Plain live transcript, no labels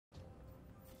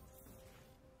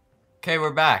Okay,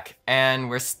 we're back, and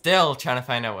we're still trying to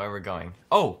find out where we're going.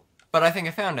 Oh, but I think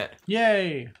I found it.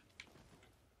 Yay!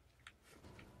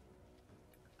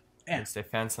 At least I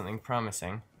found something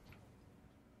promising.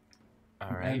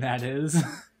 Alright. And that is...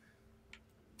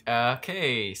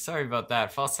 Okay, sorry about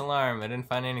that. False alarm, I didn't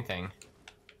find anything.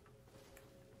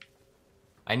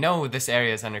 I know this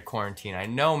area is under quarantine. I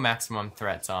know maximum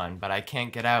threat's on, but I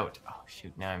can't get out. Oh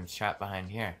shoot, now I'm trapped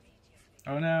behind here.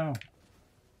 Oh no.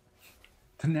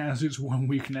 The nanosuit's one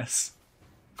weakness.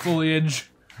 Foliage.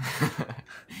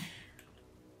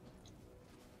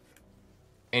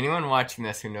 Anyone watching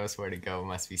this who knows where to go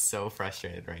must be so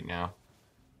frustrated right now.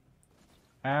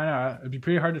 I don't know. It'd be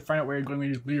pretty hard to find out where you're going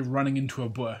when you're running into a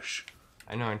bush.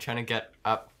 I know, I'm trying to get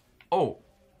up. Oh,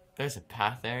 there's a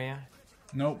path area?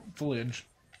 Nope, foliage.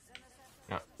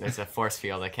 No, there's a force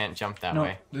field. I can't jump that No,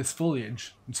 way. it's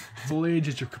foliage. Foliage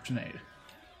is your kryptonite.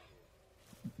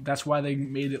 That's why they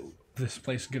made this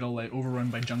place get all like overrun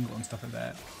by jungle and stuff like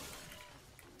that.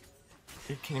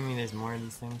 You're kidding me? There's more of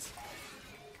these things?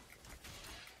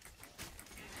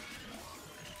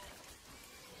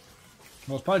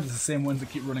 Well, it's probably just the same ones that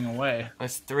keep running away.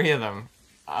 There's 3 of them.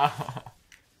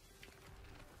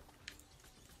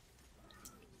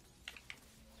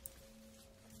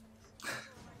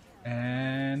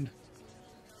 And...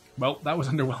 well, that was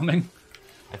underwhelming.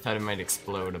 I thought it might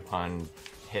explode upon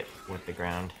hit with the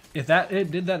ground. If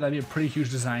it did that, that'd be a pretty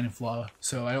huge design flaw.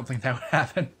 So I don't think that would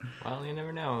happen. Well, you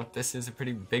never know. This is a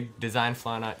pretty big design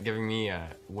flaw, not giving me a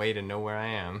way to know where I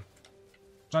am.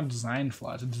 It's not a design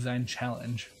flaw, it's a design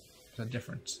challenge. There's a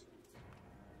difference.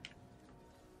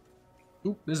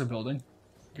 Oop, there's a building.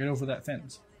 Get over that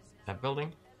fence. That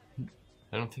building?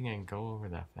 I don't think I can go over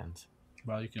that fence.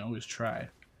 Well, you can always try.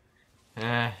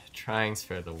 Trying's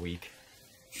for the weak.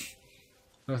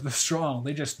 The strong,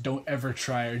 they just don't ever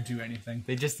try or do anything.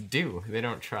 They just do. They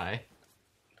don't try.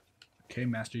 Okay,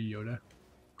 Master Yoda.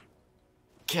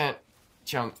 Can't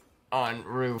jump on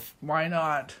roof. Why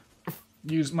not?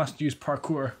 Must use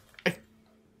parkour.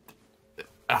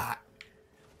 Ah.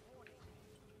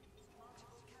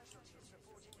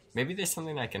 Maybe there's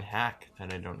something I can hack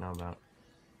that I don't know about.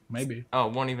 Maybe. Oh,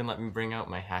 it won't even let me bring out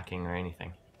my hacking or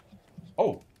anything.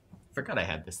 Oh, forgot I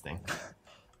had this thing.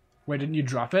 Wait, didn't you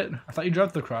drop it? I thought you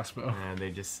dropped the crossbow. Yeah,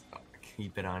 they just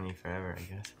keep it on you forever, I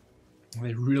guess.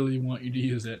 They really want you to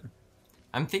use it.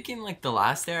 I'm thinking like the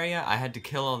last area, I had to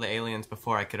kill all the aliens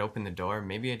before I could open the door.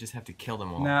 Maybe I just have to kill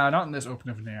them all. Nah, not in this open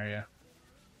of an area.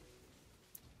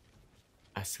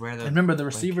 I swear that... Remember, the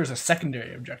receiver is a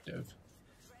secondary objective.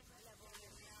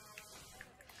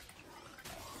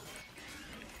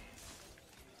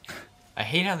 I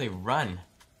hate how they run.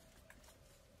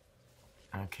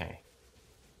 Okay.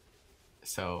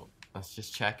 So, let's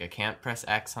just check. I can't press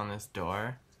X on this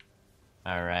door.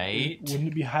 Alright. Wouldn't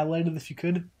it be highlighted if you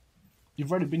could? You've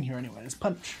already been here anyways.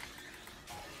 Punch.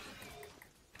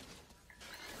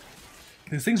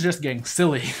 These things are just getting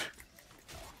silly.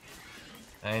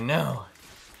 I know.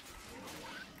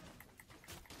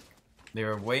 They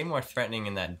were way more threatening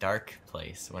in that dark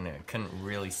place when I couldn't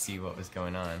really see what was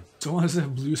going on. It's almost as if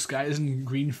blue skies and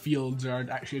green fields are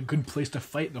actually a good place to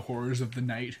fight the horrors of the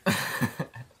night.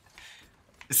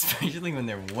 Especially when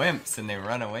they're wimps and they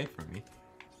run away from me.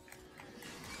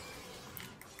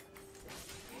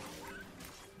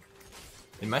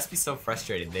 They must be so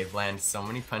frustrated. They've landed so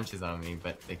many punches on me,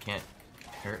 but they can't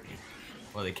hurt me.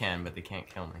 Well, they can, but they can't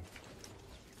kill me.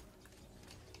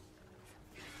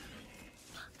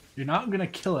 You're not gonna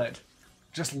kill it.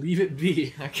 Just leave it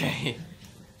be. Okay.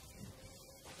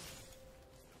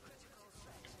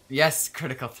 Yes,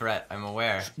 critical threat. I'm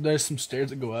aware. There's some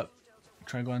stairs that go up.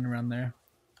 Try going around there.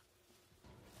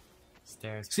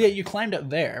 Stairs. See, you climbed up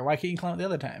there. Why can't you climb up the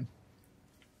other time?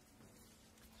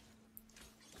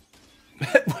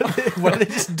 What did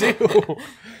they just do?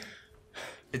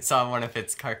 It saw one of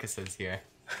its carcasses here.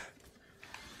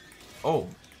 Oh.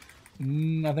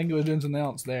 I think it was doing something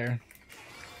else there.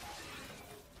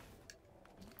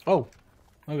 Oh.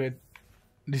 Okay.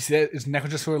 Did you see that? His neck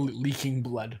was just sort of leaking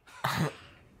blood.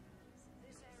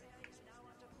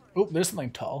 Oh, there's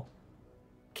something tall.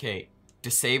 Okay.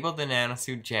 Disable the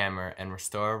nanosuit jammer and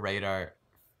restore radar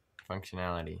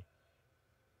functionality.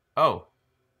 Oh.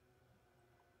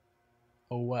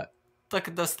 Oh, what? Look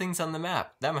at those things on the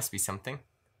map. That must be something.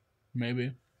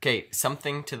 Maybe. Okay,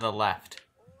 something to the left.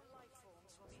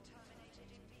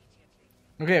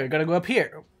 Okay, we gotta go up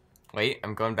here. Wait,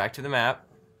 I'm going back to the map.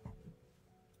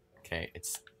 Okay,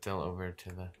 it's still over to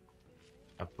the...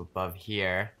 up above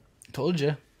here. Told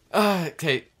you.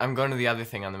 Okay, I'm going to the other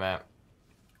thing on the map.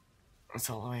 It's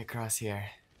all the way across here.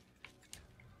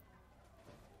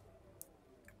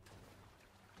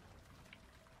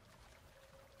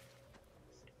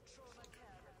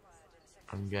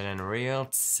 I'm getting real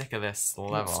sick of this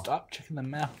level. Let's stop checking the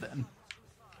map then.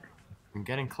 I'm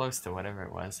getting close to whatever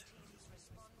it was.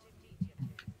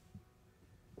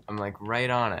 I'm like right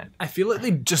on it. I feel like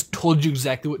they just told you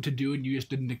exactly what to do and you just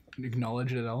didn't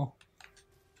acknowledge it at all.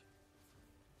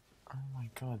 Oh my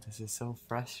god, this is so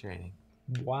frustrating.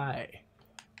 Why?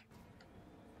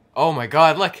 Oh my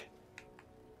god, look!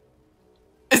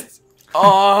 It's...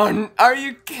 Oh, are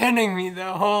you kidding me?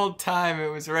 The whole time it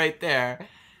was right there.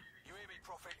 You hear me,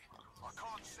 Prophet? I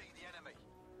can't see the enemy.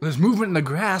 There's movement in the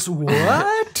grass.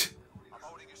 What? I'm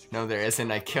holding a No, there isn't.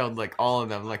 I killed like all of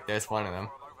them. Look, there's one of them.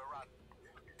 overrun.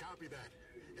 Copy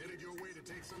that. Headed your way to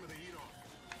take some of the heat off.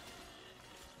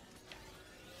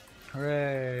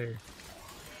 Hooray.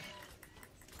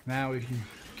 Now we can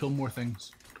kill more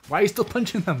things. Why are you still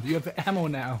punching them? You have ammo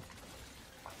now.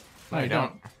 No, I you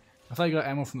don't. I thought you got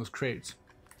ammo from those crates.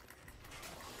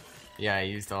 Yeah, I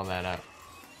used all that up.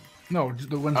 No, just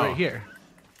the ones Oh. right here.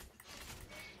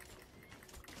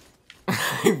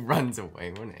 He runs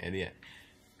away. What an idiot.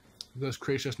 Those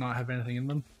crates just not have anything in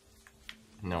them.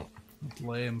 No. It's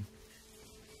lame.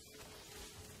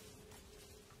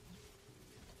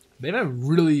 They have a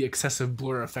really excessive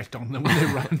blur effect on them when they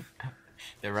run.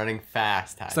 They're running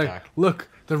fast, It's Hatok. like, look,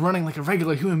 they're running like a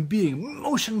regular human being.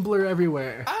 Motion blur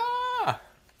everywhere. Ah!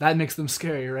 That makes them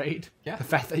scary, right? Yeah. The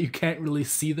fact that you can't really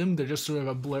see them, they're just sort of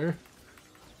a blur.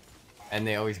 And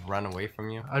they always run away from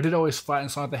you. I did always find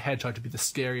Sonic the Hedgehog to be the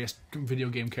scariest video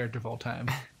game character of all time.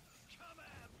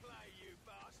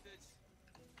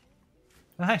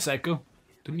 Oh, hi, Psycho.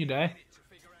 Didn't you die?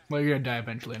 Well, you're gonna die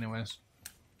eventually anyways.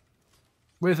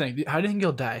 What do you think? How do you think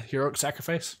you'll die? Heroic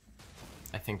sacrifice?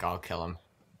 I think I'll kill him.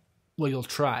 Well, you'll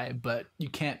try, but you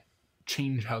can't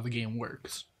change how the game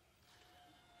works.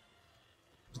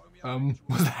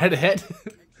 Was that it?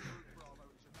 I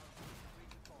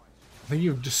think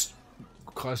you've just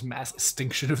caused mass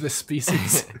extinction of this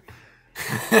species.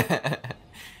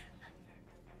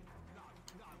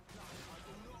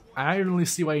 I don't really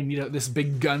see why you need this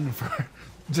big gun for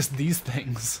just these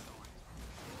things.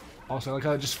 Also, I like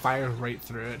how it just fires right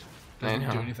through it. Doesn't I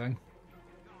do know. anything.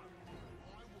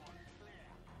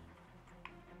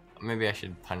 Maybe I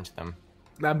should punch them.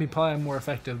 That'd be probably more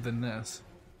effective than this.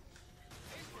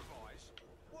 Improvise?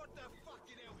 What the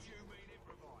fucking hell do you mean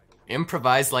improvise?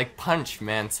 Improvise like punch,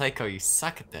 man. Psycho, you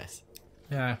suck at this.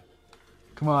 Yeah.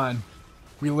 Come on.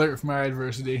 We learn from our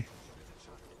adversity.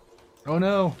 Oh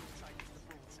no.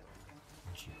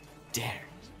 Don't you dare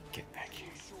get back here.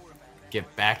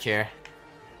 Get back here.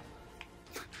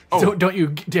 Oh. Don't you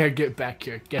dare get back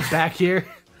here. Get back here.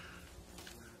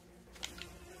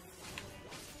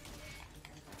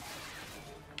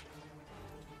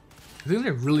 These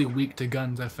are really weak to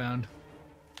guns, I found.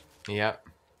 Yep.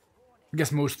 I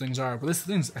guess most things are, but this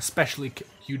thing's especially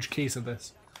huge case of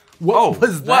this. What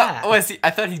was that? What was he? I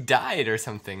thought he died or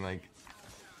something. Like.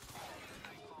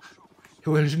 He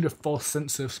learned a false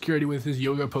sense of security with his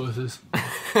yoga poses.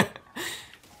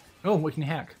 Oh, what can you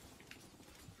hack?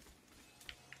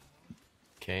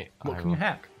 Okay. What can you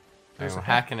hack? I will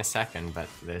hack in a second, but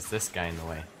there's this guy in the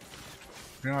way.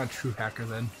 You're not a true hacker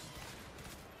then.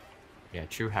 Yeah,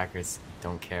 true hackers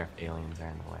don't care if aliens are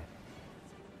in the way.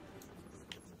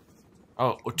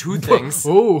 Oh, two things.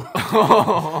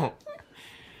 Oh!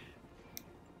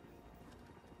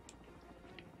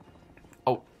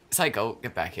 Oh, Psycho,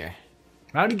 get back here.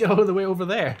 How'd he get all the way over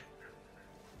there?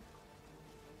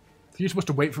 You're supposed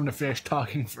to wait for him to finish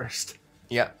talking first.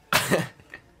 Yep.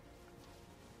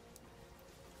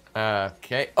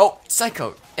 Okay. Oh,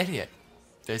 Psycho, idiot.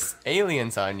 There's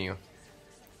aliens on you.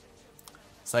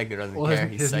 Psycho doesn't Well, care.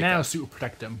 his He's Psycho. now suit will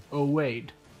protect him. Oh,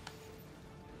 wait.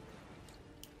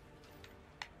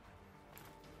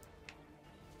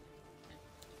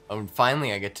 Oh,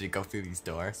 finally I get to go through these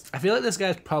doors. I feel like this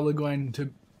guy's probably going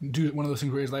to do one of those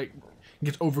things where he's like,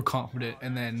 gets overconfident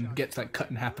and then gets like cut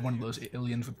in half by one of those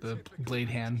aliens with the blade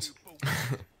hands. I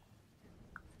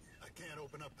can't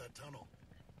open up that tunnel.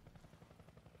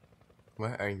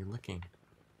 Where are you looking?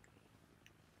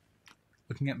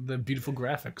 Looking at the beautiful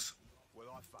graphics. Well,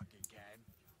 I fucking can.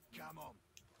 Come on.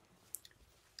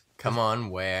 Come on,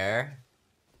 where?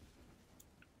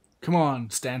 Come on,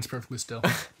 stands perfectly still.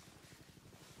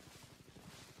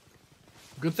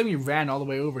 Good thing we ran all the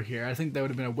way over here. I think that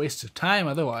would have been a waste of time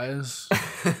otherwise.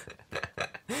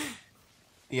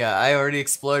 Yeah, I already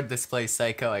explored this place,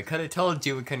 Psycho. I could have told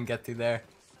you we couldn't get through there.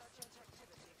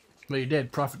 But you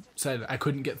did. Prophet said I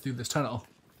couldn't get through this tunnel.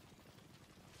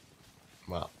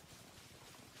 Well,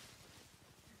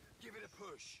 Give it a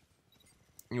push.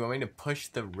 you want me to push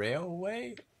the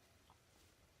railway?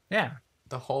 Yeah,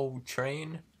 The whole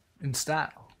train? in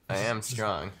style. I am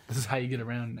strong. This is how you get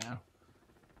around now.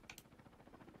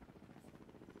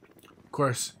 Of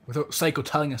course, without Psycho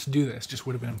telling us to do this, just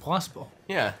would have been impossible.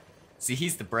 Yeah. See,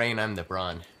 he's the brain, I'm the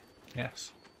brawn.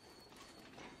 Yes.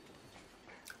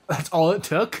 That's all it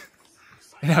took?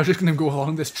 And I was just going to go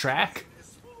along this track?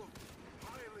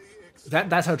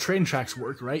 That's how train tracks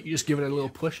work, right? You just give it a little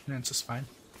push and it's just fine.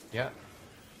 Yeah.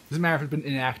 Doesn't matter if it's been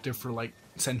inactive for, like,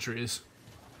 centuries.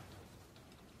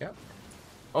 Yep.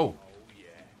 Oh.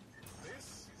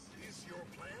 This is your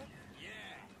plan?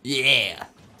 Yeah.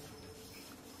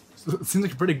 It seems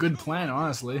like a pretty good plan,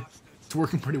 honestly. It's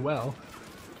working pretty well.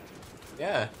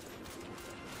 Yeah.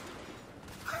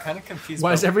 Kind of confused.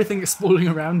 Why is everything exploding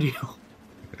around you?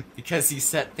 Because you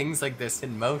set things like this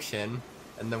in motion,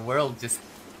 and the world just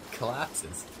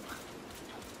collapses.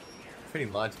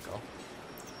 Pretty logical.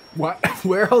 What?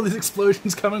 Where are all these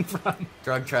explosions coming from?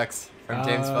 Drug trucks from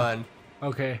James Bond.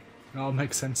 Okay, it all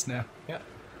makes sense now. Yeah.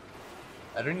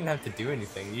 I don't even have to do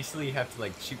anything. Usually you have to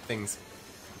like shoot things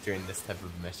during this type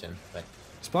of mission, but...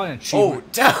 It's probably an Oh,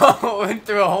 achievement. down! Went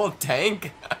through a whole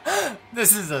tank?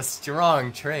 This is a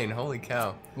strong train, holy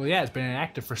cow. Well, yeah, it's been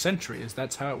inactive for centuries.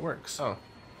 That's how it works. Oh.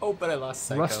 Oh, but I lost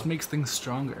Psycho. Rust makes things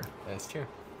stronger. That's true.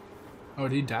 Oh,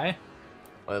 did he die?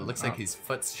 Well, it looks like his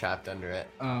foot's trapped under it.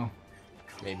 Oh.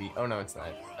 Maybe. Oh, no, it's not.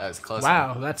 That was close.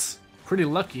 Wow, that's pretty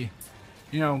lucky.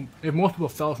 You know, if most people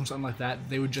fell from something like that,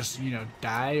 they would just, you know,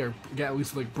 die or get at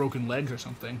least, like, broken legs or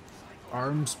something.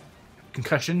 Arms,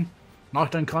 concussion,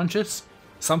 knocked unconscious,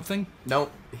 something. No,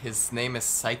 his name is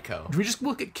Psycho. Did we just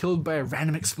look get killed by a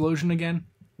random explosion again?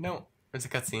 No, there's a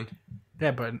cutscene.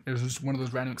 Yeah, but it was just one of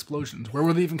those random explosions. Where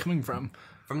were they even coming from?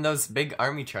 From those big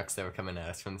army trucks that were coming at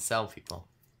us from the Cell people.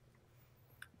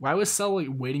 Why was Cell like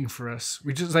waiting for us?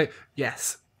 We just like,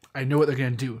 yes, I know what they're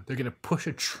gonna do. They're gonna push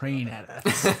a train at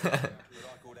us.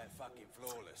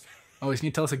 Oh, he's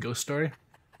gonna tell us a ghost story?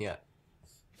 Yeah.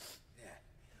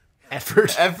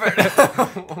 Effort. Effort.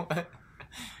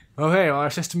 Okay, well, our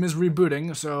system is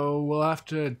rebooting, so we'll have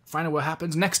to find out what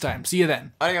happens next time. See you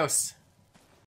then. Adios.